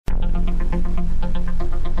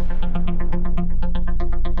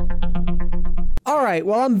right.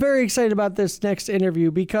 Well, I'm very excited about this next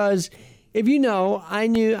interview because if you know, I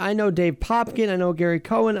know Dave Popkin, I know Gary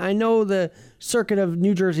Cohen, I know the circuit of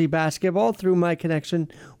New Jersey basketball through my connection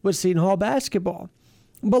with Seton Hall basketball.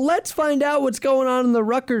 But let's find out what's going on the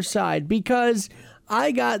Rutgers side because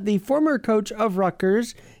I got the former coach of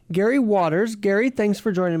Rutgers, Gary Waters. Gary, thanks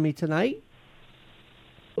for joining me tonight.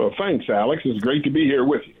 Well, thanks, Alex. It's great to be here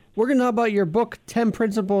with you. We're going to talk about your book, 10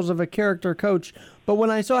 Principles of a Character Coach. But when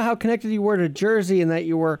I saw how connected you were to Jersey and that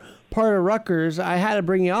you were part of Rutgers, I had to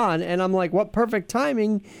bring you on. And I'm like, what perfect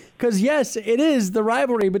timing. Because, yes, it is the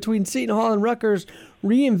rivalry between Seton Hall and Rutgers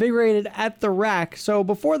reinvigorated at the rack. So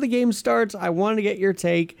before the game starts, I wanted to get your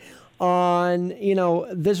take on,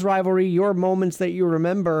 this rivalry, your moments that you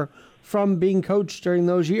remember from being coached during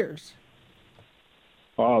those years.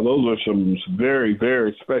 Oh, those are some very,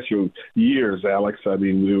 very special years, Alex. I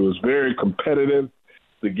mean, it was very competitive.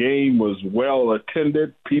 The game was well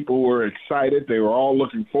attended. People were excited. They were all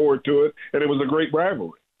looking forward to it, and it was a great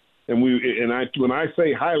rivalry. And when I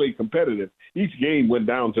say highly competitive, each game went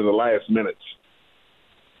down to the last minutes.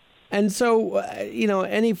 And so,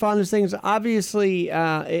 any fondest things? Obviously,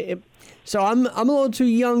 so I'm a little too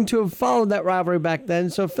young to have followed that rivalry back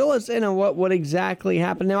then. So fill us in on what exactly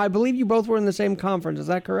happened. Now, I believe you both were in the same conference. Is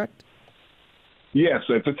that correct? Yes,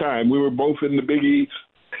 at the time we were both in the Big East,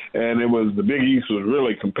 and the Big East was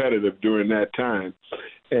really competitive during that time.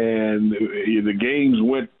 And the games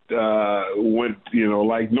went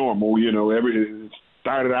like normal. It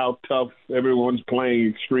started out tough. Everyone's playing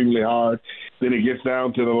extremely hard. Then it gets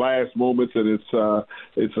down to the last moments, and it's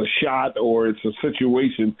a shot or it's a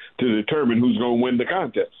situation to determine who's going to win the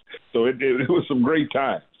contest. So it was some great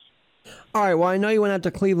times. All right. Well, I know you went out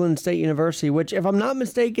to Cleveland State University, which, if I'm not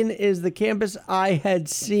mistaken, is the campus I had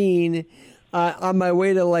seen on my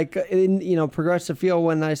way to Progressive Field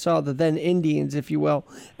when I saw the then Indians, if you will.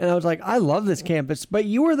 And I was like, I love this campus. But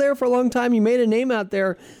you were there for a long time. You made a name out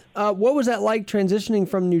there. What was that like transitioning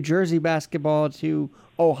from New Jersey basketball to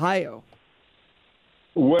Ohio?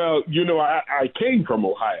 Well, I came from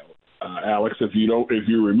Ohio, Alex. If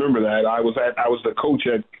you remember that, I was the coach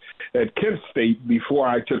at Kent State before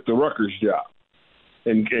I took the Rutgers job.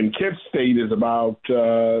 And Kent State is about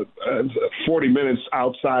 40 minutes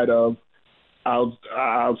outside of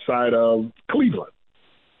Cleveland.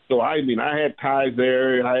 So I had ties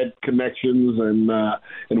there, I had connections,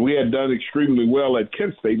 and we had done extremely well at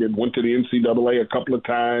Kent State and went to the NCAA a couple of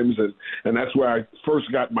times, and that's where I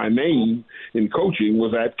first got my name in coaching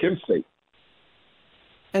was at Kent State.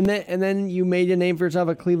 And then you made a name for yourself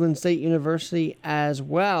at Cleveland State University as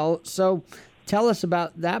well. So tell us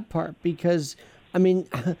about that part because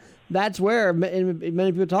that's where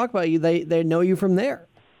many people talk about you. They know you from there.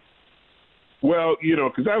 Well,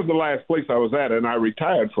 because that was the last place I was at, and I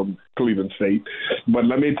retired from Cleveland State. But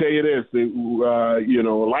let me tell you this,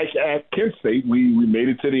 like at Kent State, we made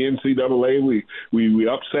it to the NCAA. We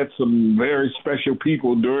upset some very special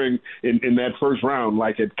people in that first round.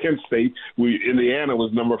 Like at Kent State, Indiana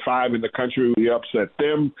was number 5 in the country. We upset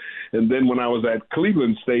them. And then when I was at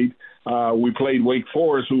Cleveland State, we played Wake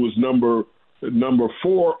Forest, who was number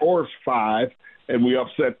 4 or 5, and we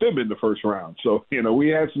upset them in the first round. So, we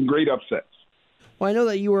had some great upsets. Well, I know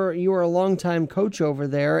that you were a longtime coach over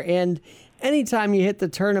there, and anytime you hit the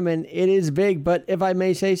tournament, it is big. But if I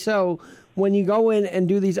may say so, when you go in and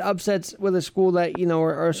do these upsets with a school that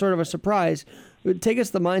are sort of a surprise, take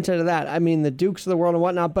us the mindset of that. I mean, the Dukes of the world and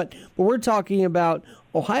whatnot, but we're talking about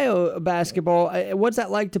Ohio basketball. What's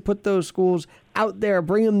that like to put those schools out there,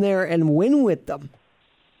 bring them there, and win with them?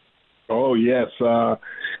 Oh yes,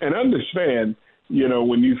 and understand.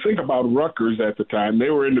 When you think about Rutgers at the time, they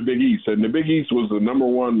were in the Big East, and the Big East was the number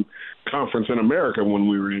 1 conference in America when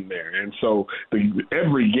we were in there. And so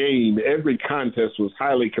every game, every contest was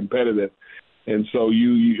highly competitive. And so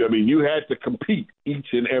you had to compete each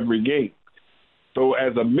and every game. So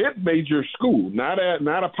as a mid-major school, not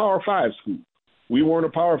a Power 5 school, we weren't a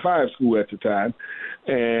Power 5 school at the time,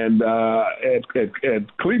 and at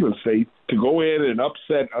Cleveland State, to go in and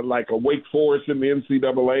upset like a Wake Forest in the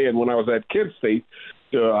NCAA, and when I was at Kent State,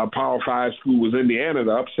 a Power 5 school was Indiana,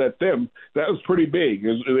 to upset them, that was pretty big.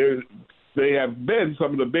 They have been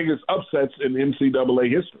some of the biggest upsets in NCAA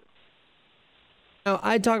history. Now,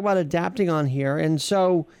 I talk about adapting on here, and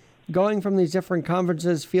so going from these different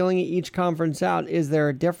conferences, feeling each conference out, is there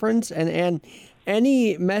a difference? And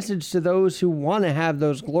any message to those who want to have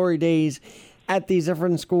those glory days at these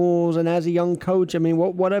different schools and as a young coach?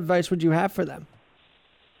 What advice would you have for them?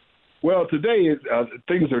 Well, today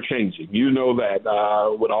things are changing. You know that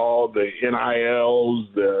with all the NILs,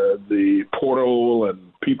 the portal,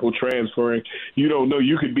 and people transferring, you don't know.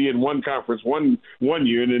 You could be in one conference one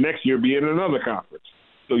year, and the next year be in another conference.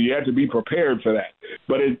 So you had to be prepared for that.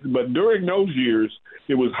 But during those years,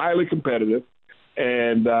 it was highly competitive,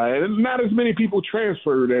 and not as many people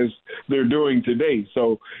transferred as they're doing today.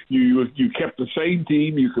 So you kept the same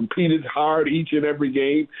team, you competed hard each and every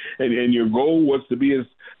game, and your goal was to be as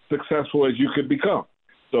successful as you could become.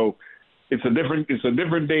 So it's a different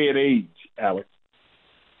day and age, Alex.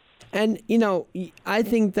 And, I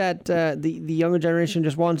think that the younger generation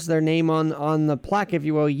just wants their name on the plaque, if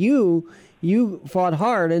you will. You fought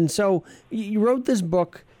hard. And so you wrote this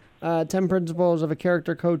book, 10 Principles of a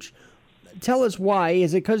Character Coach. Tell us why.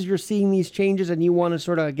 Is it because you're seeing these changes and you want to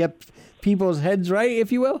sort of get people's heads right,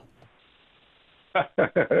 if you will?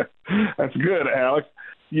 That's good, Alex.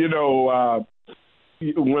 When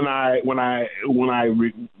I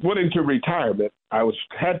went into retirement, I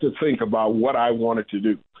had to think about what I wanted to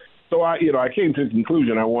do. So I came to the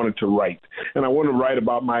conclusion I wanted to write, and I wanted to write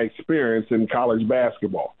about my experience in college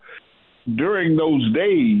basketball. During those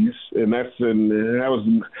days, and that was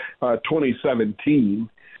 2017.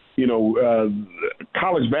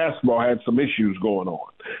 College basketball had some issues going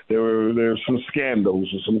on. There were some scandals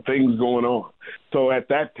and some things going on. So at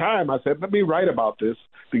that time, I said, let me write about this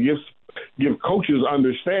to give coaches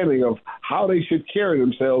understanding of how they should carry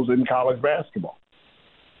themselves in college basketball.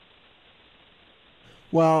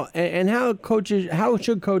 Well, and how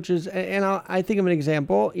should coaches, and I think of an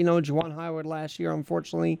example, Juwan Howard last year,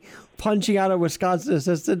 unfortunately, punching out a Wisconsin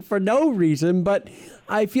assistant for no reason, but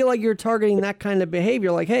I feel like you're targeting that kind of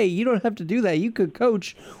behavior, like, hey, you don't have to do that. You could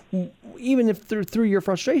coach even if through your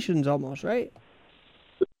frustrations almost, right?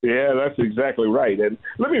 Yeah, that's exactly right. And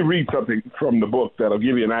let me read something from the book that'll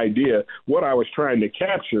give you an idea what I was trying to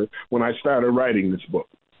capture when I started writing this book.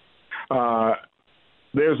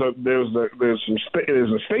 There's a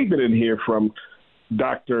statement in here from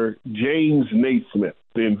Dr. James Naismith,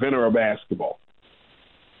 the inventor of basketball.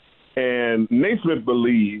 And Naismith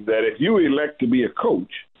believed that if you elect to be a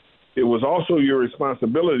coach, it was also your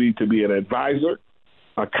responsibility to be an advisor,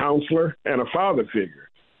 a counselor, and a father figure,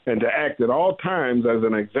 and to act at all times as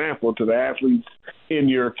an example to the athletes in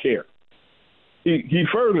your care. He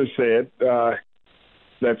further said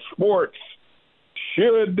that sports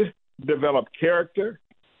should develop character,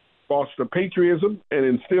 foster patriotism, and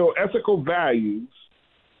instill ethical values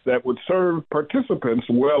that would serve participants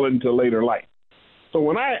well into later life. So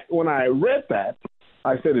when I read that,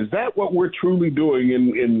 I said, is that what we're truly doing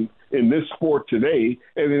in this sport today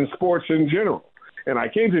and in sports in general? And I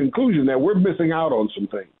came to the conclusion that we're missing out on some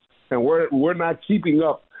things, and we're not keeping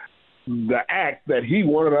up the act that he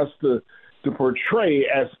wanted us to portray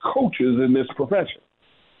as coaches in this profession.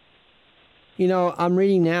 I'm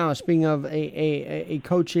reading now, speaking of a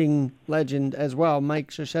coaching legend as well,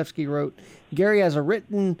 Mike Krzyzewski wrote, Gary has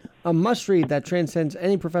a must-read that transcends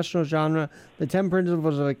any professional genre. The 10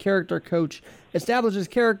 Principles of a Character Coach establishes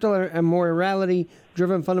character and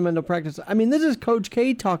morality-driven fundamental practice. I mean, this is Coach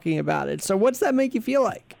K talking about it. So what's that make you feel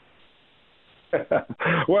like?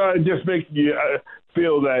 Well, it just makes you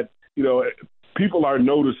feel that, people are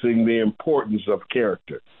noticing the importance of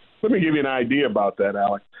character. Let me give you an idea about that,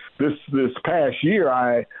 Alex. This past year,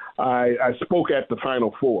 I spoke at the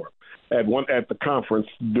Final Four, at the conference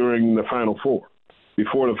during the Final Four,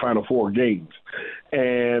 before the Final Four games,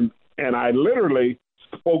 and I literally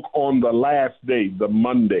spoke on the last day, the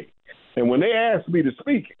Monday. And when they asked me to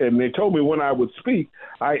speak, and they told me when I would speak,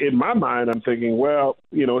 in my mind, I'm thinking, well,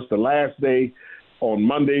 it's the last day on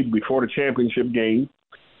Monday before the championship game,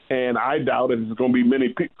 and I doubt if there's going to be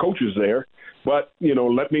many coaches there. But,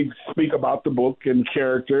 let me speak about the book and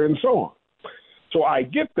character and so on. So I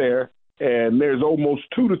get there, and there's almost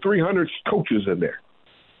 200 to 300 coaches in there.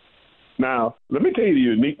 Now, let me tell you the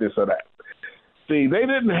uniqueness of that. See, they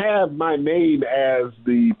didn't have my name as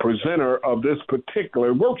the presenter of this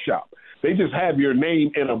particular workshop. They just have your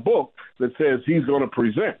name in a book that says he's going to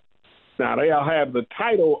present. Now, they'll have the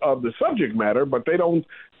title of the subject matter, but they don't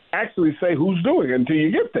actually say who's doing it until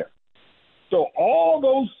you get there. So all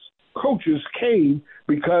those coaches came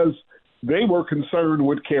because they were concerned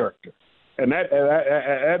with character. And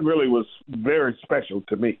that really was very special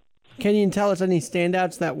to me. Can you tell us any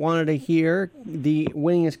standouts that wanted to hear the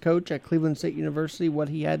winningest coach at Cleveland State University, what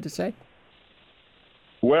he had to say?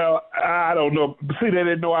 Well, I don't know. See, they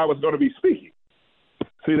didn't know I was going to be speaking.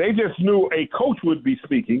 See, they just knew a coach would be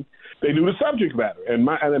speaking. They knew the subject matter. And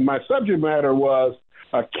my subject matter was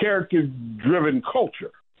a character-driven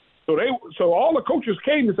culture. So all the coaches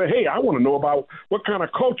came and said, hey, I want to know about what kind of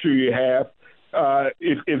culture you have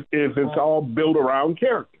if it's all built around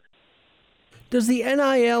character. Does the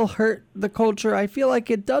NIL hurt the culture? I feel like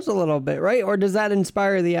it does a little bit, right? Or does that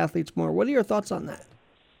inspire the athletes more? What are your thoughts on that?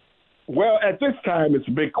 Well, at this time, it's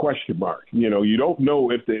a big question mark. You don't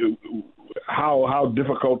know how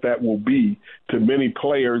difficult that will be to many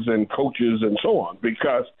players and coaches and so on,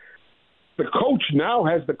 because the coach now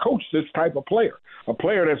has to coach this type of player, a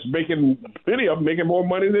player that's making more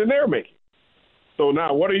money than they're making. So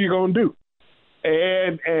now what are you going to do?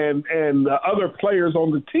 And the other players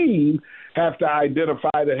on the team have to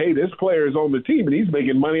identify that, hey, this player is on the team and he's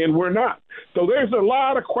making money and we're not. So there's a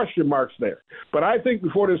lot of question marks there. But I think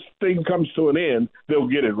before this thing comes to an end, they'll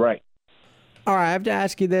get it right. All right, I have to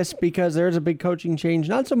ask you this because there's a big coaching change,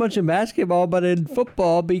 not so much in basketball, but in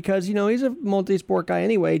football, because, he's a multi-sport guy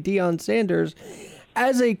anyway, Deion Sanders.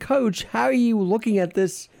 As a coach, how are you looking at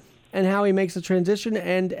this and how he makes the transition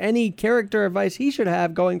and any character advice he should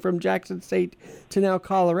have going from Jackson State to now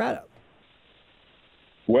Colorado?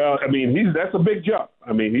 Well, that's a big jump.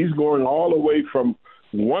 He's going all the way from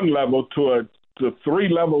one level to 3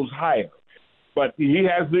 levels higher. But he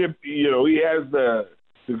has the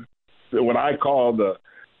what I call the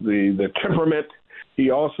temperament.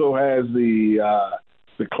 He also has the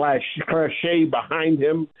cachet behind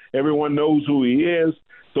him. Everyone knows who he is.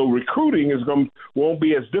 So recruiting won't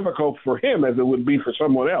be as difficult for him as it would be for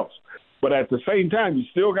someone else. But at the same time, you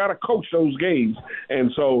still got to coach those games.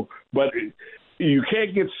 And so, but you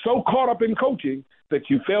can't get so caught up in coaching that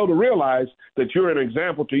you fail to realize that you're an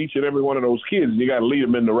example to each and every one of those kids, and you got to lead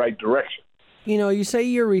them in the right direction. You say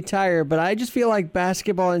you're retired, but I just feel like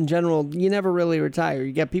basketball in general, you never really retire.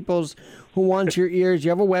 You get people who want your ears.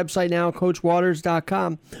 You have a website now,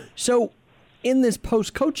 CoachWaters.com. So in this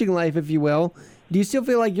post-coaching life, if you will, do you still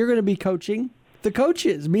feel like you're going to be coaching the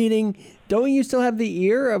coaches? Meaning, don't you still have the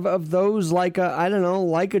ear of those like a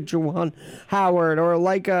Juwan Howard or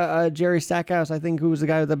like a Jerry Stackhouse, I think, who was the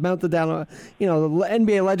guy that melted down, the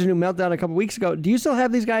NBA legend who melted down a couple weeks ago. Do you still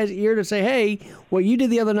have these guys' ear to say, hey, what you did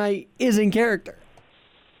the other night is in character?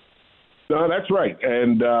 No, that's right.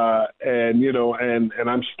 And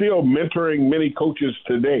I'm still mentoring many coaches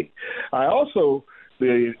today. I also,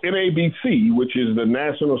 the NABC, which is the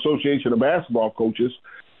National Association of Basketball Coaches,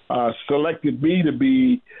 selected me to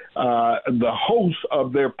be the host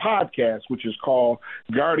of their podcast, which is called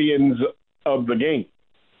Guardians of the Game,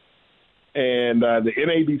 and the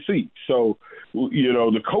NABC. So,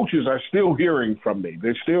 the coaches are still hearing from me.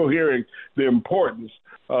 They're still hearing the importance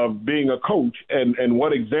of being a coach and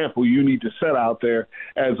what example you need to set out there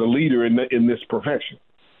as a leader in this profession.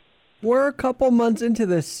 We're a couple months into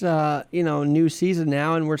this, new season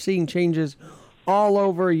now, and we're seeing changes all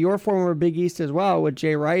over your former Big East as well, with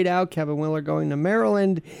Jay Wright out, Kevin Willard going to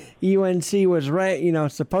Maryland. UNC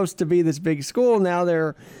was supposed to be this big school. Now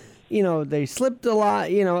they're, they slipped a lot,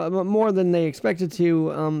 more than they expected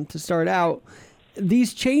to start out.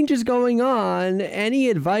 These changes going on, any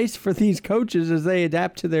advice for these coaches as they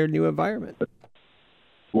adapt to their new environment?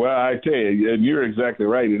 Well, I tell you, and you're exactly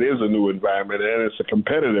right. It is a new environment, and it's a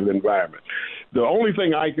competitive environment. The only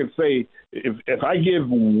thing I can say, if I give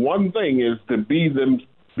one thing, is to be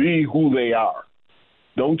who they are.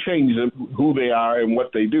 Don't change who they are and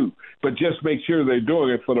what they do, but just make sure they're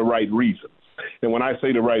doing it for the right reasons. And when I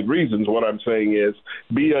say the right reasons, what I'm saying is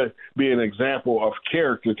be an example of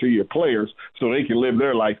character to your players so they can live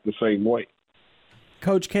their life the same way.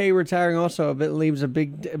 Coach K retiring also leaves a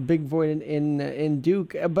big void in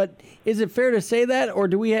Duke. But is it fair to say that, or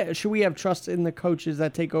should we have trust in the coaches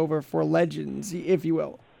that take over for legends, if you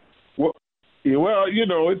will? Well,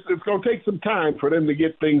 it's going to take some time for them to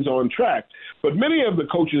get things on track. But many of the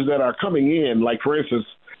coaches that are coming in, like for instance,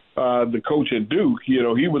 the coach at Duke, he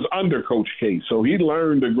was under Coach K, so he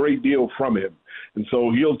learned a great deal from him. And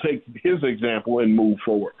so he'll take his example and move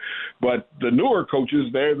forward. But the newer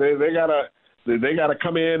coaches, they gotta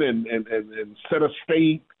come in and set a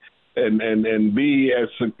state and be as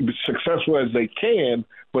successful as they can.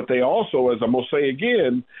 But they also, as I'm gonna say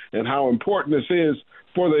again, and how important this is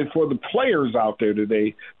for the players out there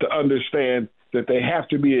today to understand that they have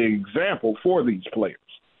to be an example for these players.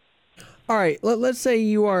 All right, let's say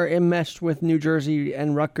you are enmeshed with New Jersey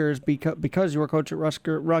and Rutgers because you were coach at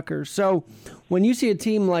Rutgers. So when you see a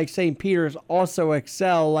team like St. Peter's also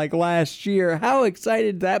excel like last year, how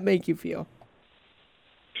excited did that make you feel?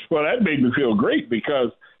 Well, that made me feel great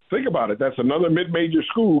because think about it. That's another mid-major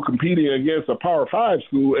school competing against a Power 5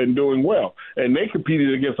 school and doing well. And they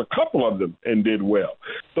competed against a couple of them and did well.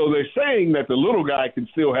 So they're saying that the little guy can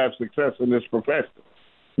still have success in this profession.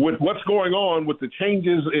 With what's going on with the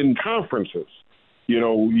changes in conferences,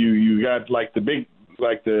 you got like the Big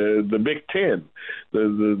Ten,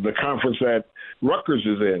 the conference that Rutgers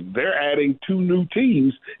is in. They're adding 2 new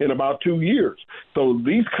teams in about 2 years. So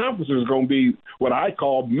these conferences are going to be what I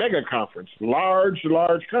call mega conference, large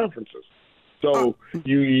conferences. So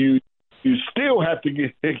you you still have to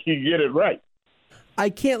get it right. I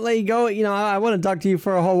can't let you go. You know, I want to talk to you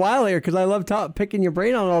for a whole while here because I love picking your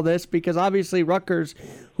brain on all this because obviously Rutgers,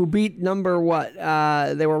 who beat they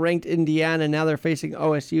were ranked Indiana, now they're facing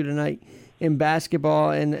OSU tonight in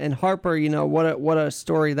basketball. And Harper, you know, what a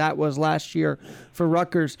story that was last year for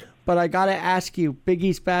Rutgers. But I got to ask you, Big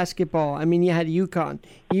East basketball, I mean, you had UConn,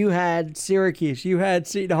 you had Syracuse, you had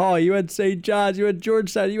Seton Hall, you had St. John's, you had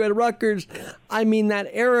Georgetown, you had Rutgers. I mean, that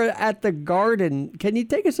era at the Garden. Can you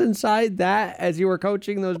take us inside that as you were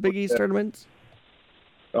coaching those Big East tournaments?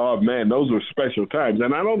 Oh, man, those were special times.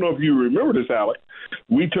 And I don't know if you remember this, Alex.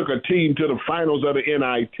 We took a team to the finals of the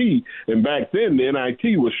NIT, and back then the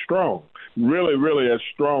NIT was strong, really, really a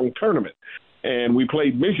strong tournament. And we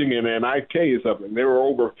played Michigan, and I tell you something, there were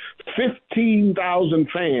over 15,000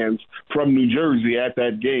 fans from New Jersey at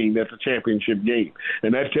that game, at the championship game.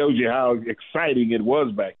 And that tells you how exciting it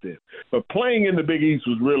was back then. But playing in the Big East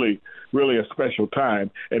was really, really a special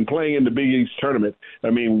time. And playing in the Big East tournament,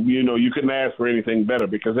 I mean, you know, you couldn't ask for anything better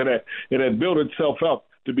because it had built itself up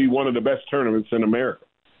to be one of the best tournaments in America.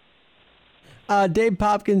 Dave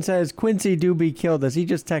Popkin says Quincy Doobie killed us. He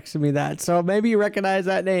just texted me that, so maybe you recognize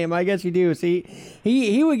that name. I guess you do. See,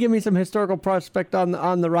 he would give me some historical prospect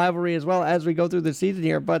on the rivalry as well as we go through the season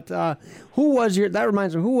here. But that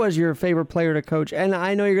reminds me, who was your favorite player to coach? And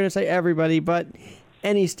I know you're going to say everybody, but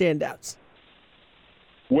any standouts?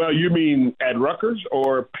 Well, you mean at Rutgers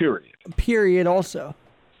or period? Period also.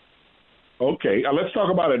 Okay, let's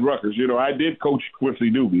talk about at Rutgers. You know, I did coach Quincy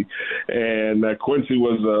Doobie, and Quincy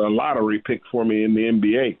was a lottery pick for me in the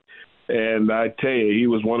NBA. And I tell you, he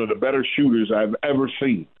was one of the better shooters I've ever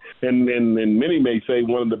seen. And many may say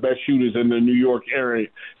one of the best shooters in the New York area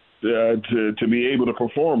to be able to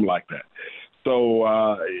perform like that. So,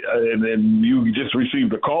 and then you just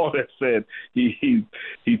received a call that said he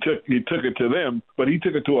took it to them, but he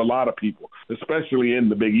took it to a lot of people, especially in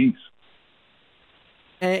the Big East.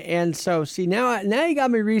 And so, see, now you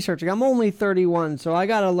got me researching. I'm only 31, so I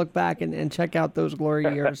got to look back and check out those glory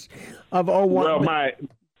years of 01. Well, I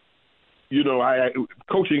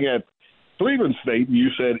coaching at Cleveland State, you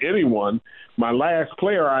said anyone. My last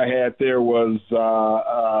player I had there was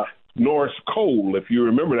Norris Cole, if you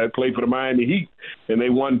remember that, played for the Miami Heat, and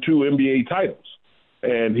they won 2 NBA titles.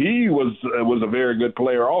 And he was a very good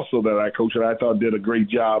player also that I coached, and I thought did a great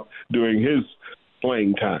job during his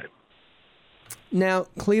playing time. Now,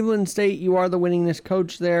 Cleveland State, you are the winningest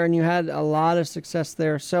coach there, and you had a lot of success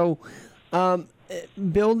there. So,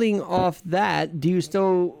 building off that, do you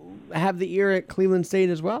still have the ear at Cleveland State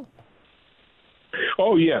as well?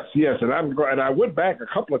 Oh, yes. And I went back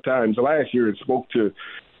a couple of times last year and spoke to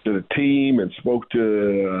the team and spoke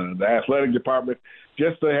to the athletic department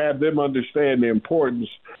just to have them understand the importance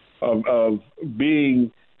of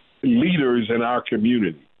being leaders in our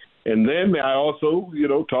community. And then I also,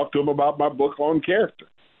 talked to them about my book on character.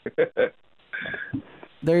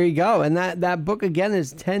 There you go. And that book, again,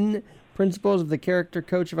 is 10 Principles of the Character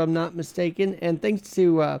Coach, if I'm not mistaken. And thanks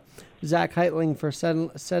to Zach Heitling for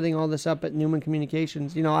setting all this up at Newman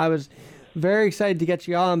Communications. I was very excited to get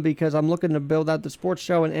you on because I'm looking to build out the sports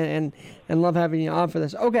show and love having you on for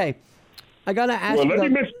this. Okay. I got to ask you.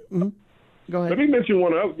 Go ahead. Let me mention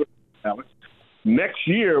one other, Alex. Next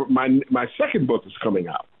year, my second book is coming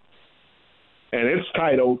out. And it's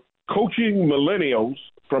titled Coaching Millennials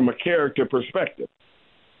from a Character Perspective.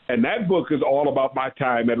 And that book is all about my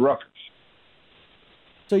time at Rutgers.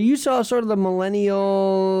 So you saw sort of the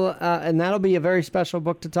millennial, and that'll be a very special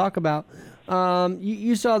book to talk about.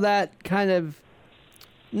 You saw that kind of,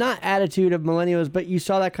 not attitude of millennials, but you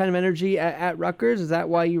saw that kind of energy at Rutgers. Is that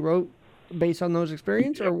why you wrote based on those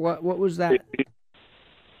experiences, or what was that?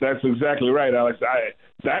 That's exactly right, Alex.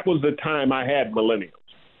 That was the time I had millennials.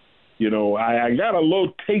 I got a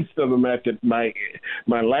little taste of them at my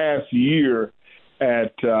last year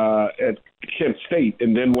at Kent State.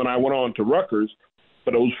 And then when I went on to Rutgers, for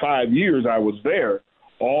those 5 years I was there,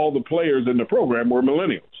 all the players in the program were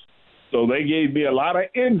millennials. So they gave me a lot of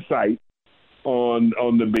insight on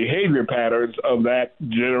the behavior patterns of that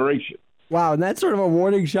generation. Wow, and that's sort of a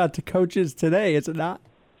warning shot to coaches today, is it not?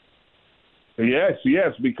 Yes,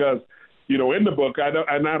 because, in the book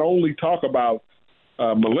I not only talk about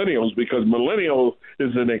millennials, because millennial is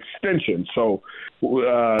an extension. So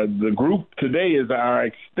the group today is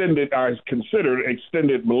considered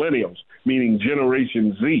extended millennials, meaning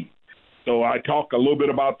Generation Z. So I talk a little bit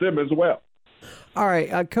about them as well. All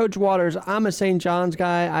right, Coach Waters, I'm a St. John's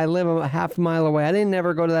guy. I live a half a mile away. I didn't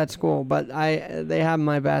never go to that school, but they have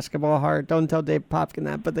my basketball heart. Don't tell Dave Popkin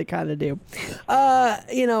that, but they kind of do.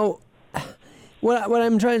 What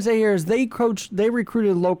I'm trying to say here is they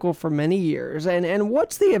recruited local for many years. And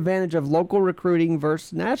what's the advantage of local recruiting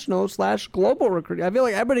versus national/global recruiting? I feel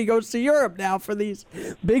like everybody goes to Europe now for these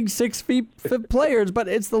big 6 feet players, but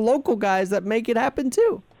it's the local guys that make it happen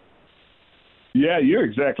too. Yeah, you're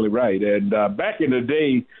exactly right. And back in the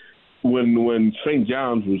day when St.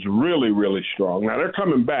 John's was really, really strong, now they're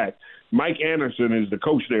coming back. Mike Anderson is the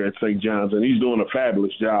coach there at St. John's, and he's doing a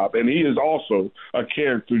fabulous job. And he is also a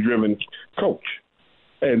character-driven coach.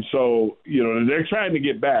 And so, they're trying to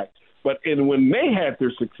get back. But when they had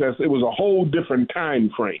their success, it was a whole different time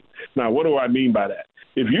frame. Now, what do I mean by that?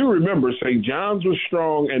 If you remember, St. John's was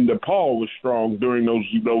strong and DePaul was strong during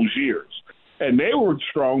those years. And they were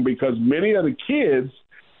strong because many of the kids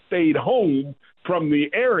stayed home from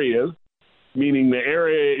the area, meaning the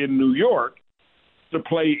area in New York, to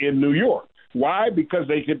play in New York. Why? Because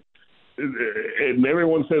they could, and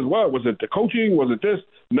everyone says, well, was it the coaching? Was it this?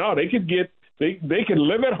 No, they could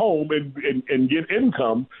live at home and get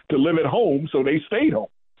income to live at home, so they stayed home.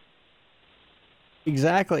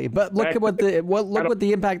 Exactly. But look at what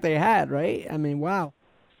the impact they had, right? I mean, wow.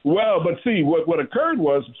 Well, but see, what occurred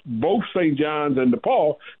was both St. John's and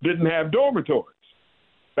DePaul didn't have dormitories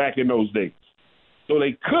back in those days. So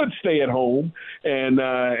they could stay at home and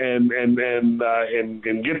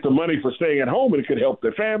get the money for staying at home, and it could help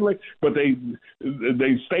their family. But they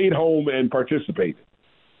stayed home and participated.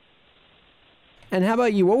 And how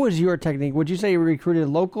about you? What was your technique? Would you say you recruited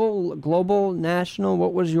local, global, national?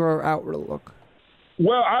 What was your outlook?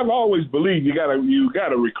 Well, I've always believed you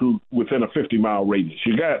gotta recruit within a 50-mile radius.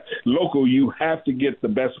 You got local. You have to get the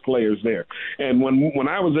best players there. And when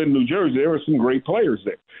I was in New Jersey, there were some great players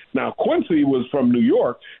there. Now Quincy was from New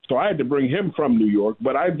York, so I had to bring him from New York.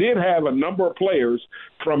 But I did have a number of players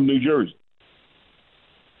from New Jersey.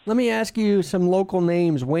 Let me ask you some local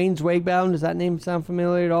names. Wayne Zweigbauer, does that name sound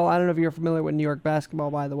familiar at all? I don't know if you're familiar with New York basketball,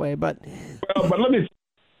 by the way, but let me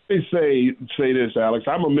say this, Alex.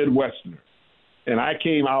 I'm a Midwesterner. And I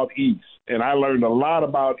came out east, and I learned a lot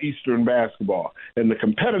about Eastern basketball. And the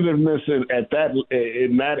competitiveness in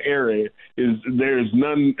that area in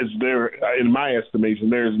my estimation,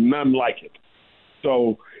 there's none like it.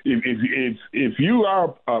 So if you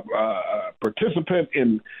are a participant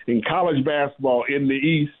in college basketball in the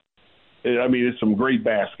East, I mean, it's some great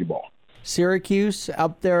basketball. Syracuse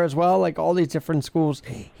up there as well, like all these different schools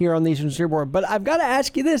here on the Eastern Seaboard. But I've got to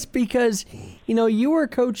ask you this because, you were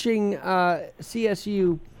coaching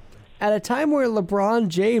CSU at a time where LeBron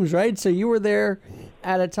James, right? So you were there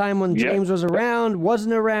at a time when James was around,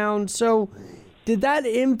 wasn't around. So did that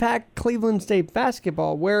impact Cleveland State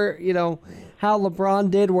basketball where, how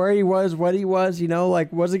LeBron did, where he was, what he was,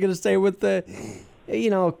 was he going to stay with the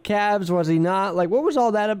Cavs? Was he not? Like, what was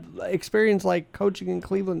all that experience like coaching in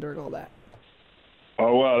Cleveland during all that?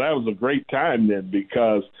 Oh, well, that was a great time then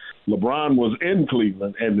because LeBron was in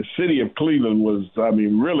Cleveland and the city of Cleveland was,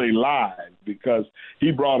 really live because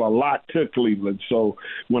he brought a lot to Cleveland. So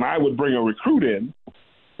when I would bring a recruit in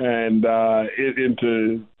and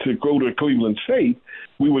to go to Cleveland State,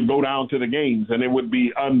 we would go down to the games and it would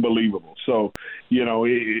be unbelievable. So,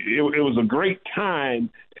 it was a great time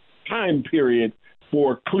period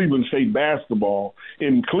for Cleveland State basketball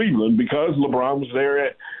in Cleveland because LeBron was there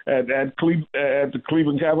at the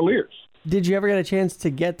Cleveland Cavaliers. Did you ever get a chance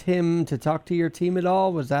to get him to talk to your team at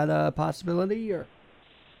all? Was that a possibility? Or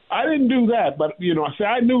I didn't do that, but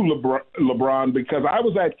I knew LeBron because I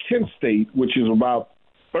was at Kent State, which is about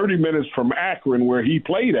 30 minutes from Akron, where he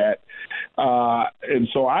played at, and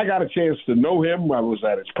so I got a chance to know him. I was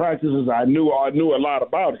at his practices. I knew a lot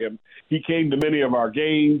about him. He came to many of our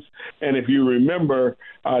games, and if you remember,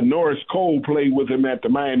 Norris Cole played with him at the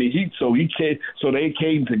Miami Heat, so they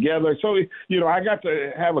came together. So I got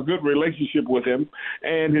to have a good relationship with him,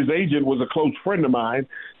 and his agent was a close friend of mine.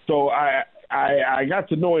 So I got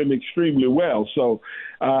to know him extremely well. So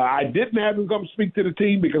I didn't have him come speak to the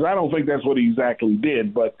team because I don't think that's what he exactly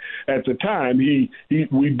did. But at the time, we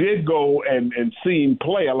did go and see him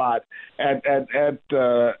play a lot at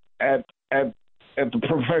the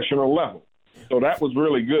professional level. So that was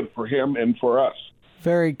really good for him and for us.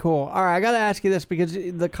 Very cool. All right, I got to ask you this because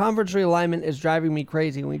the conference realignment is driving me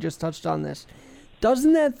crazy, and we just touched on this.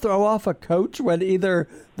 Doesn't that throw off a coach when either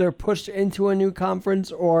they're pushed into a new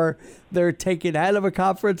conference or they're taken out of a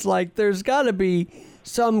conference? Like, there's got to be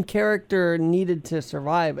some character needed to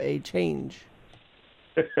survive a change.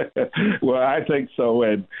 Well, I think so.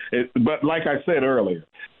 But like I said earlier,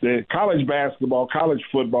 the college basketball, college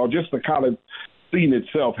football, just the college scene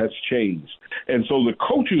itself has changed. And so the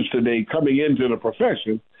coaches today coming into the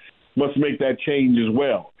profession must make that change as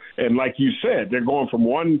well. And like you said, they're going from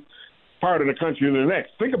one part of the country to the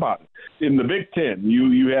next. Think about it. In the Big Ten,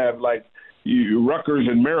 you have Rutgers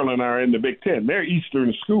and Maryland are in the Big Ten. They're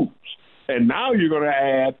Eastern schools. And now you're going to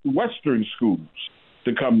add Western schools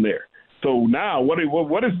to come there. So now what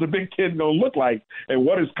is the Big Ten going to look like, and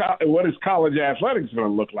what is college athletics going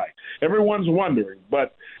to look like? Everyone's wondering.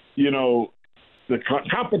 But, the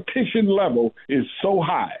competition level is so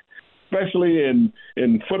high, especially in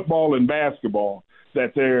football and basketball,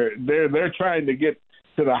 that they're trying to get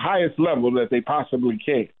to the highest level that they possibly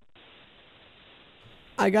can.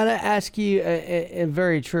 I got to ask you,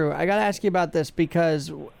 very true. I got to ask you about this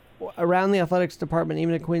because around the athletics department,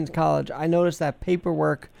 even at Queens College, I noticed that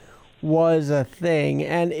paperwork was a thing.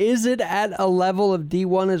 And is it at a level of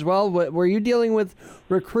D1 as well? Were you dealing with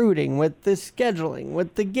recruiting, with the scheduling,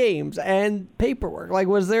 with the games and paperwork? Like,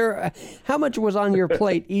 was there, how much was on your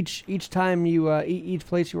plate each time each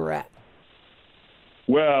place you were at?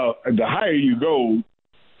 Well, the higher you go,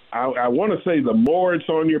 I want to say the more it's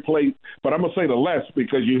on your plate, but I'm going to say the less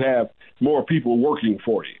because you have more people working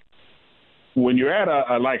for you. When you're at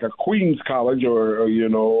a Queens College or a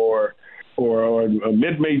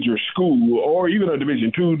mid-major school or even a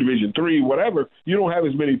Division II, Division III, whatever, you don't have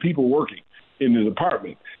as many people working in the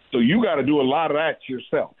department. So you got to do a lot of that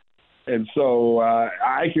yourself. And so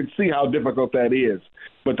I can see how difficult that is.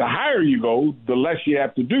 But the higher you go, the less you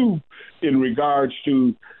have to do in regards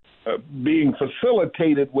to being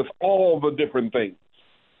facilitated with all the different things.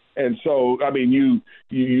 And so, I mean,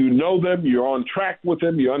 you know them, you're on track with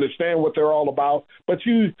them, you understand what they're all about, but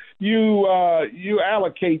you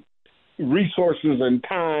allocate resources and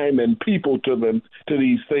time and people to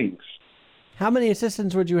these things. How many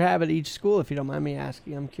assistants would you have at each school, if you don't mind me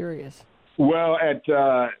asking? I'm curious. Well,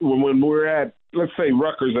 when we're at, let's say,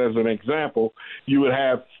 Rutgers as an example, you would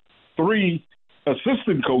have 3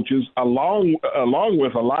 assistant coaches along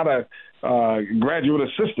with a lot of graduate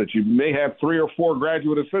assistants. You may have 3 or 4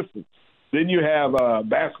 graduate assistants. Then you have a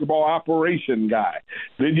basketball operation guy.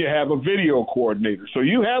 Then you have a video coordinator. So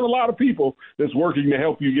you have a lot of people that's working to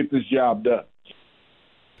help you get this job done.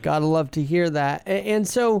 Gotta love to hear that. And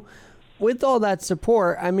so with all that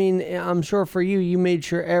support, I mean, I'm sure for you made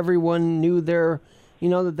sure everyone knew that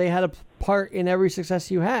they had a part in every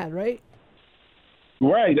success you had, right?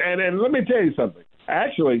 Right. And let me tell you something.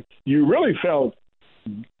 Actually, you really felt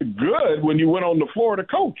good when you went on the floor to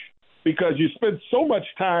coach because you spent so much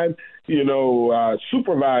time,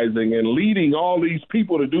 supervising and leading all these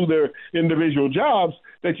people to do their individual jobs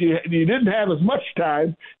that you didn't have as much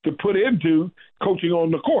time to put into coaching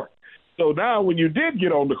on the court. So now when you did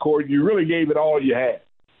get on the court, you really gave it all you had.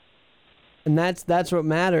 And that's what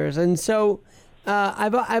matters. And so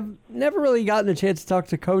I've never really gotten a chance to talk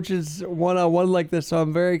to coaches one-on-one like this, so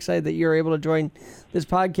I'm very excited that you're able to join this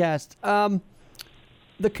podcast.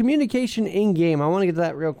 The communication in-game, I want to get to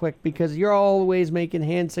that real quick because you're always making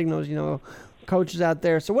hand signals, coaches out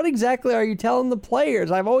there. So what exactly are you telling the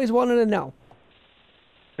players? I've always wanted to know.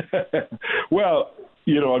 Well,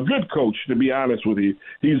 a good coach, to be honest with you,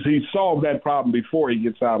 he's solved that problem before he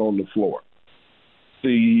gets out on the floor. See,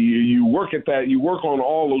 you work at that. You work on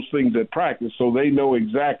all those things at practice, so they know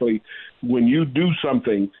exactly when you do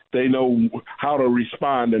something, they know how to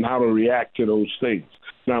respond and how to react to those things.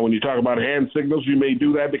 Now, when you talk about hand signals, you may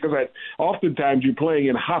do that because oftentimes you're playing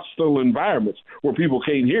in hostile environments where people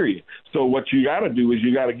can't hear you. So what you got to do is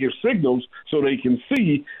you got to give signals so they can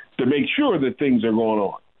see to make sure that things are going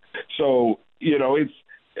on. So,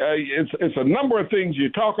 it's a number of things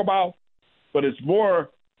you talk about, but it's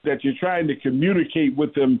more that you're trying to communicate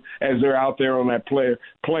with them as they're out there on that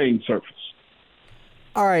playing surface.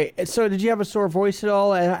 All right. So did you have a sore voice at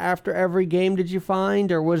all after every game, did you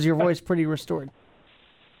find, or was your voice pretty restored?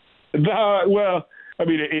 Well, I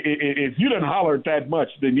mean, if you didn't holler it that much,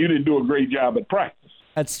 then you didn't do a great job at practice.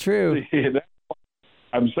 That's true.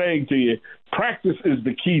 I'm saying to you, practice is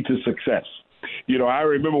the key to success. I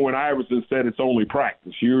remember when Iverson said it's only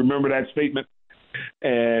practice. You remember that statement?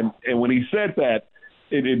 And when he said that,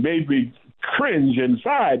 it made me cringe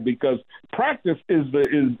inside because practice is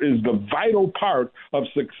the vital part of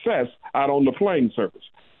success out on the playing surface.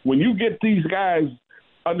 When you get these guys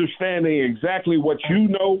understanding exactly what you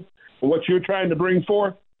know, what you're trying to bring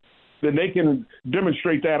forth, then they can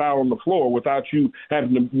demonstrate that out on the floor without you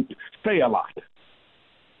having to say a lot.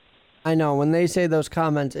 I know. When they say those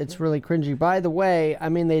comments, it's really cringy. By the way, I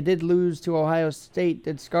mean, they did lose to Ohio State,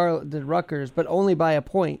 did Rutgers, but only by a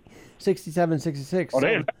point,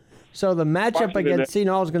 67-66. So the matchup against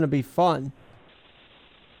Seton Hall is going to be fun.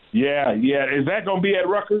 Yeah. Is that going to be at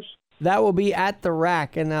Rutgers? That will be at the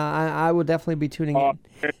Rack, and I will definitely be tuning in.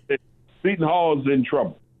 Seton Hall is in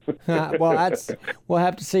trouble. Well, we'll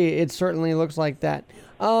have to see. It certainly looks like that.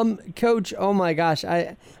 Coach, oh my gosh,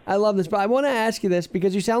 I love this, but I want to ask you this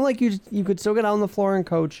because you sound like you could still get on the floor and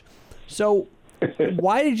coach. So,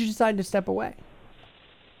 why did you decide to step away?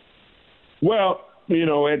 Well,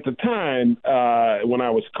 at the time when I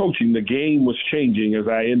was coaching, the game was changing, as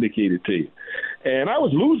I indicated to you, and I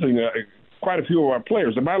was losing quite a few of our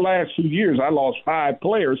players. In my last 2 years, I lost 5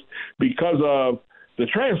 players because of the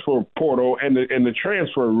transfer portal and the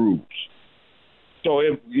transfer rules. So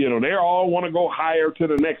if they all want to go higher to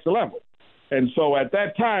the next level, and so at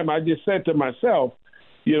that time I just said to myself,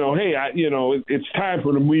 hey, it's time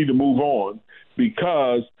for me to move on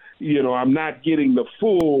because I'm not getting the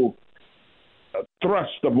full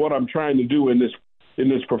thrust of what I'm trying to do in this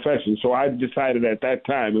profession. So I decided at that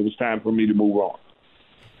time it was time for me to move on.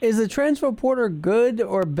 Is the transfer portal good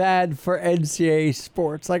or bad for NCAA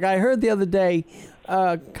sports? Like I heard the other day,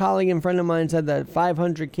 a colleague and friend of mine said that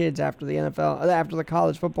 500 kids after the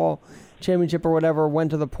college football championship or whatever went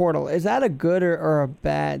to the portal. Is that a good or a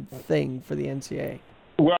bad thing for the NCAA?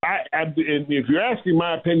 Well, if you're asking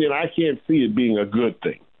my opinion, I can't see it being a good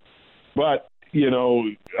thing. But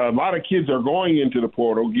a lot of kids are going into the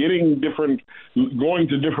portal, going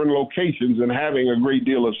to different locations and having a great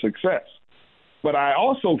deal of success. But I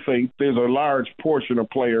also think there's a large portion of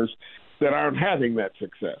players that aren't having that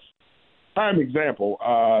success. Prime example,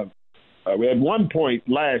 at one point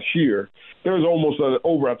last year, there was almost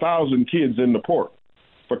over 1,000 kids in the portal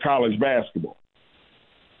for college basketball.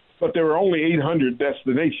 But there were only 800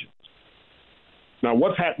 destinations. Now,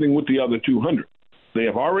 what's happening with the other 200? They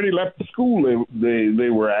have already left the school they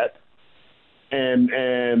were at, and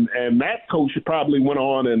that coach probably went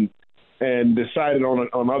on and decided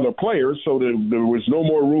on other players, so that there was no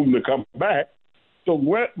more room to come back. So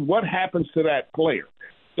what happens to that player?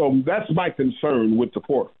 So that's my concern with the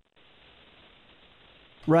portal.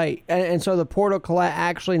 Right, and so the portal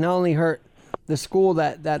actually not only hurt the school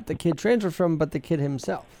that the kid transferred from, but the kid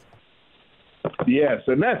himself. Yes,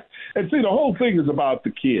 and see, the whole thing is about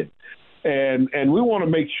the kid. And we want to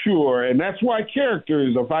make sure, and that's why character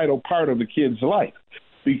is a vital part of the kid's life,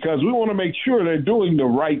 because we want to make sure they're doing the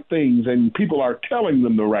right things and people are telling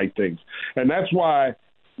them the right things. And that's why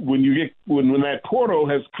when that portal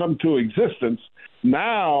has come to existence,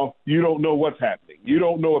 now you don't know what's happening. You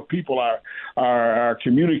don't know if people are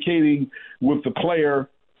communicating with the player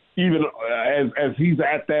even as he's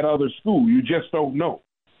at that other school. You just don't know.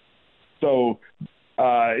 So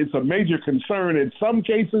it's a major concern in some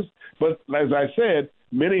cases, but as I said,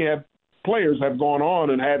 many players have gone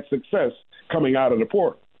on and had success coming out of the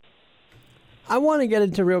portal. I want to get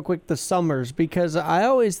into real quick the summers because I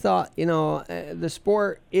always thought, the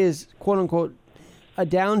sport is quote unquote a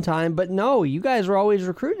downtime, but no, you guys were always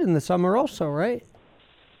recruited in the summer also, right?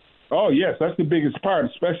 Oh, yes, that's the biggest part,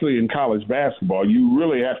 especially in college basketball. You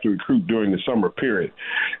really have to recruit during the summer period.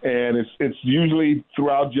 And it's usually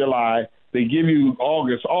throughout July. They give you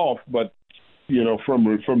August off, but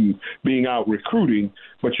from being out recruiting,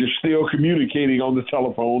 but you're still communicating on the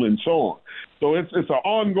telephone and so on. So it's an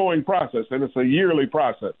ongoing process, and it's a yearly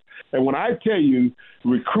process. And when I tell you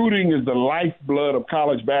recruiting is the lifeblood of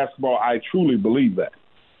college basketball, I truly believe that.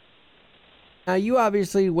 Now, you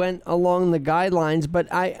obviously went along the guidelines, but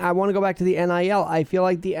I want to go back to the NIL. I feel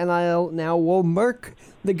like the NIL now will murk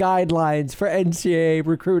the guidelines for NCAA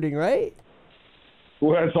recruiting, right?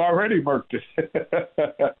 Well, it's already murked it.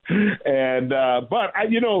 But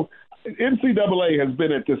NCAA has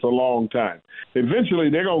been at this a long time. Eventually,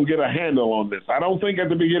 they're going to get a handle on this. I don't think at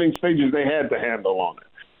the beginning stages they had the handle on it.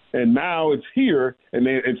 And now it's here, and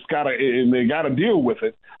they got to deal with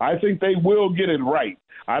it. I think they will get it right.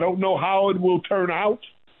 I don't know how it will turn out.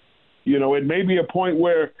 It may be a point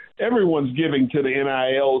where everyone's giving to the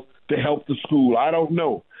NIL to help the school. I don't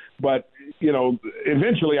know. But,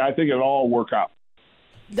 eventually I think it'll all work out.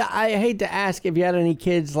 I hate to ask if you had any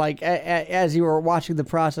kids, like, as you were watching the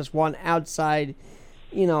process, one outside,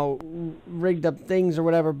 rigged up things or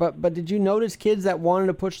whatever, but did you notice kids that wanted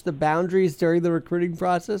to push the boundaries during the recruiting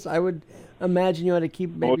process? I would imagine you had to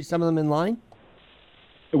keep maybe some of them in line.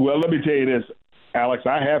 Well, let me tell you this, Alex,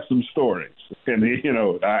 I have some stories, and,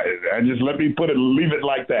 I just leave it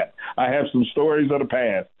like that. I have some stories of the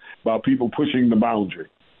past about people pushing the boundary.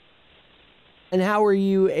 And how were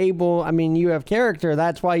you able, you have character,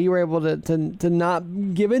 that's why you were able to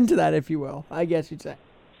not give in to that, if you will, I guess you'd say.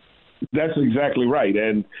 That's exactly right.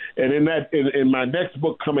 And in my next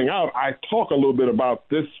book coming out, I talk a little bit about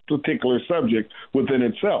this particular subject within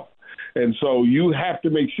itself. And so you have to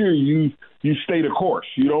make sure you stay the course.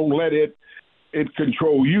 You don't let it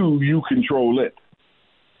control you, you control it.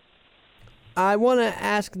 I want to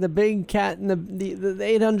ask the big cat and the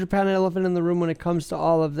 800-pound elephant in the room when it comes to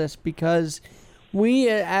all of this, because we,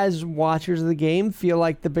 as watchers of the game, feel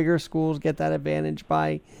like the bigger schools get that advantage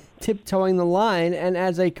by tiptoeing the line. And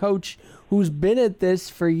as a coach who's been at this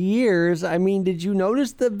for years, I mean, did you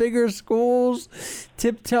notice the bigger schools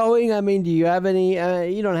tiptoeing? I mean, do you have any,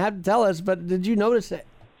 you don't have to tell us, but did you notice it?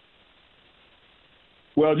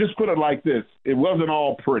 Well, just put it like this. It wasn't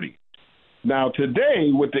all pretty. Now, today,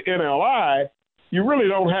 with the NLI, you really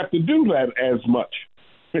don't have to do that as much,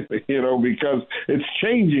 because it's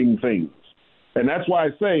changing things. And that's why I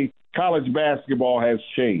say college basketball has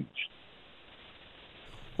changed.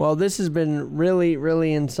 Well, this has been really,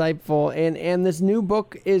 really insightful. And this new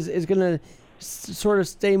book is going to sort of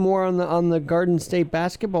stay more on the Garden State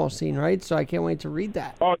basketball scene, right? So I can't wait to read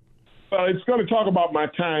that. Well, it's going to talk about my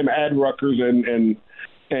time at Rutgers and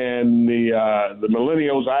the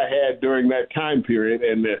millennials I had during that time period,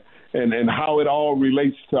 and how it all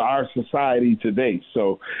relates to our society today.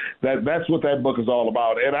 So that's what that book is all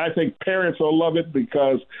about. And I think parents will love it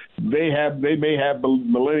because they may have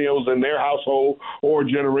millennials in their household or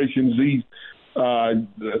Generation Z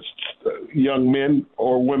young men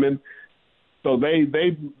or women. So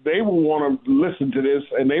they will want to listen to this,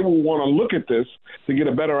 and they will want to look at this to get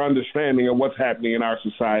a better understanding of what's happening in our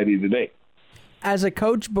society today. As a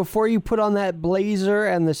coach, before you put on that blazer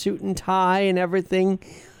and the suit and tie and everything,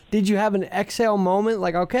 did you have an exhale moment?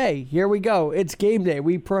 Like, okay, here we go. It's game day.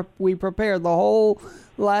 We prepared the whole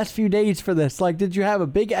last few days for this. Like, did you have a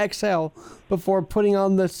big exhale before putting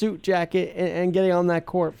on the suit jacket and getting on that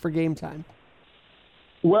court for game time?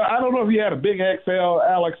 Well, I don't know if you had a big exhale,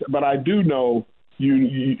 Alex, but I do know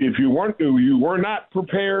if you were not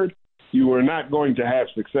prepared, you were not going to have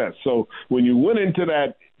success. So when you went into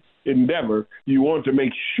that endeavor, you want to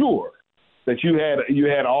make sure that you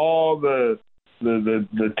had all the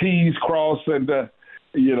T's crossed and the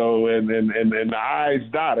and the I's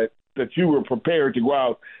dotted, that you were prepared to go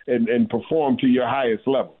out and perform to your highest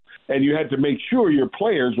level. And you had to make sure your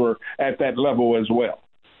players were at that level as well.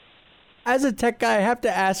 As a tech guy, I have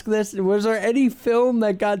to ask this. Was there any film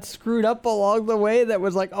that got screwed up along the way that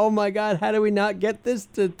was like, oh my God, how do we not get this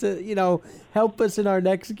to help us in our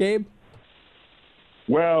next game?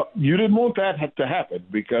 Well, you didn't want that to happen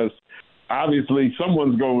because obviously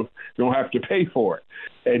someone's going to have to pay for it.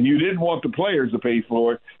 And you didn't want the players to pay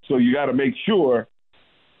for it, so you got to make sure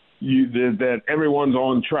that everyone's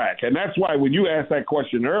on track. And that's why when you asked that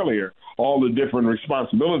question earlier, all the different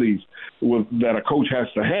responsibilities that a coach has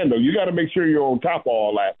to handle, you got to make sure you're on top of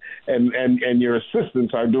all that, and your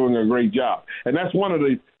assistants are doing a great job. And that's one of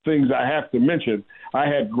the things I have to mention. I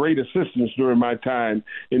had great assistants during my time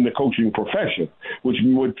in the coaching profession, which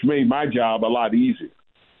made my job a lot easier.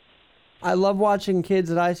 I love watching kids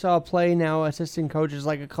that I saw play now, assistant coaches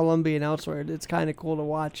like a Columbia and elsewhere. It's kind of cool to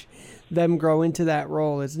watch them grow into that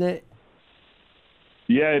role, isn't it?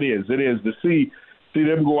 Yeah, it is. It is to see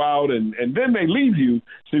them go out and then they leave you.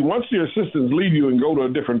 See, once your assistants leave you and go to a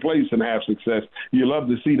different place and have success, you love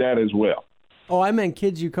to see that as well. Oh, I meant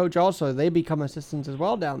kids you coach also. They become assistants as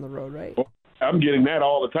well down the road, right? I'm getting that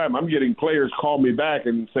all the time. I'm getting players call me back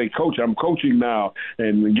and say, Coach, I'm coaching now,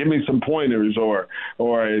 and give me some pointers or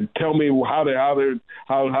tell me how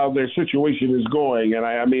their situation is going. And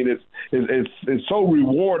I mean, it's so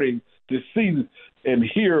rewarding to see and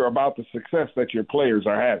hear about the success that your players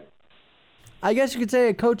are having. I guess you could say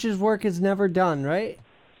a coach's work is never done, right?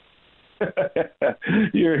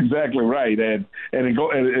 You're exactly right, and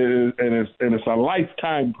it's a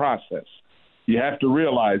lifetime process. You have to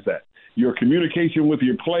realize that your communication with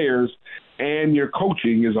your players and your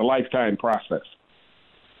coaching is a lifetime process.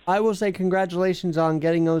 I will say congratulations on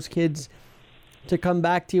getting those kids to come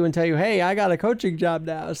back to you and tell you, hey, I got a coaching job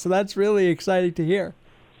now. So that's really exciting to hear.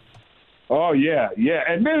 Oh, yeah.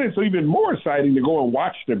 And then it's even more exciting to go and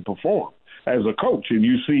watch them perform as a coach. And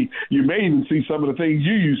you may even see some of the things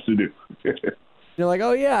you used to do. You're like,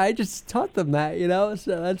 oh, yeah, I just taught them that,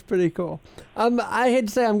 so that's pretty cool. I hate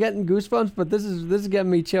to say I'm getting goosebumps, but this is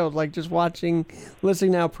getting me chilled, like just listening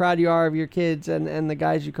to how proud you are of your kids and the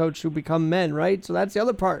guys you coach who become men, right? So that's the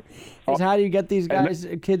other part, is how do you get these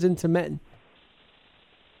kids into men?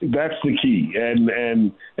 That's the key,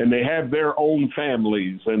 and they have their own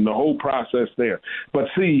families and the whole process there. But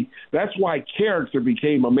see, that's why character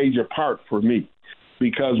became a major part for me.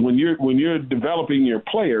 Because when you're developing your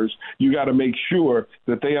players, you got to make sure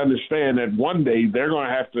that they understand that one day they're going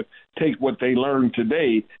to have to take what they learned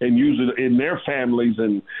today and use it in their families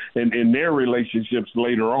and in their relationships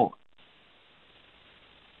later on.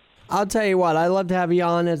 I'll tell you what, I'd love to have you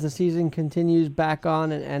on as the season continues back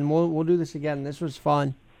on, and we'll do this again. This was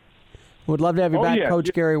fun. Would love to have you back, yeah.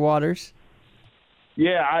 Coach Gary Waters.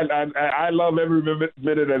 Yeah, I love every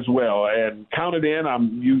minute as well, and count it in.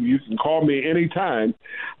 You can call me anytime.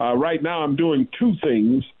 Right now, I'm doing two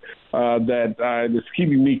things that is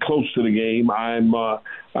keeping me close to the game. I'm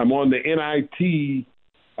on the NIT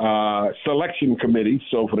selection committee.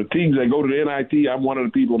 So for the teams that go to the NIT, I'm one of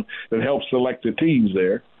the people that helps select the teams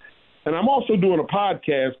there. And I'm also doing a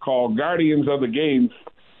podcast called Guardians of the Game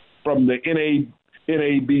from the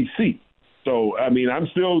NABC. So, I mean, I'm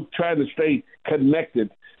still trying to stay connected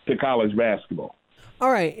to college basketball.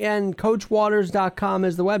 All right, and CoachWaters.com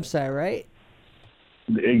is the website, right?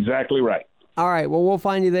 Exactly right. All right, well, we'll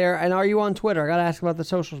find you there. And are you on Twitter? I got to ask about the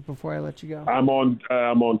socials before I let you go. I'm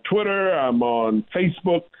on Twitter. I'm on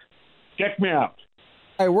Facebook. Check me out.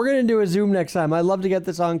 All right, we're going to do a Zoom next time. I'd love to get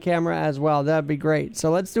this on camera as well. That'd be great. So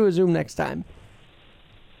let's do a Zoom next time.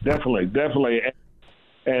 Definitely.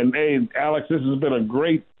 And, hey, Alex, this has been a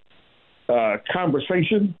great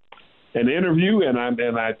conversation and interview, and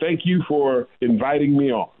I thank you for inviting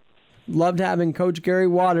me on. Loved having Coach Gary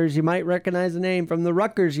Waters. You might recognize the name from the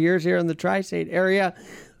Rutgers years here in the tri-state area.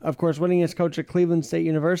 Of course, winning as coach at Cleveland State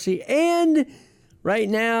University. And right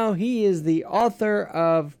now, he is the author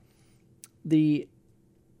of the...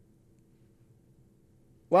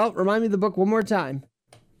 Well, remind me of the book one more time.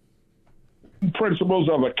 Principles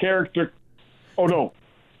of a Character... Oh, no.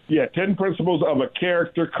 Yeah, 10 Principles of a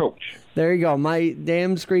Character Coach. There you go. My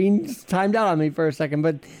damn screen timed out on me for a second,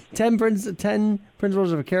 but 10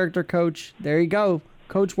 Principles of a Character Coach. There you go.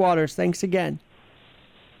 Coach Waters, thanks again.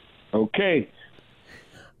 Okay.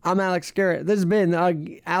 I'm Alex Garrett. This has been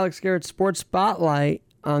Alex Garrett Sports Spotlight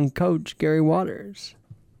on Coach Gary Waters.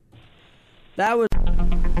 That was...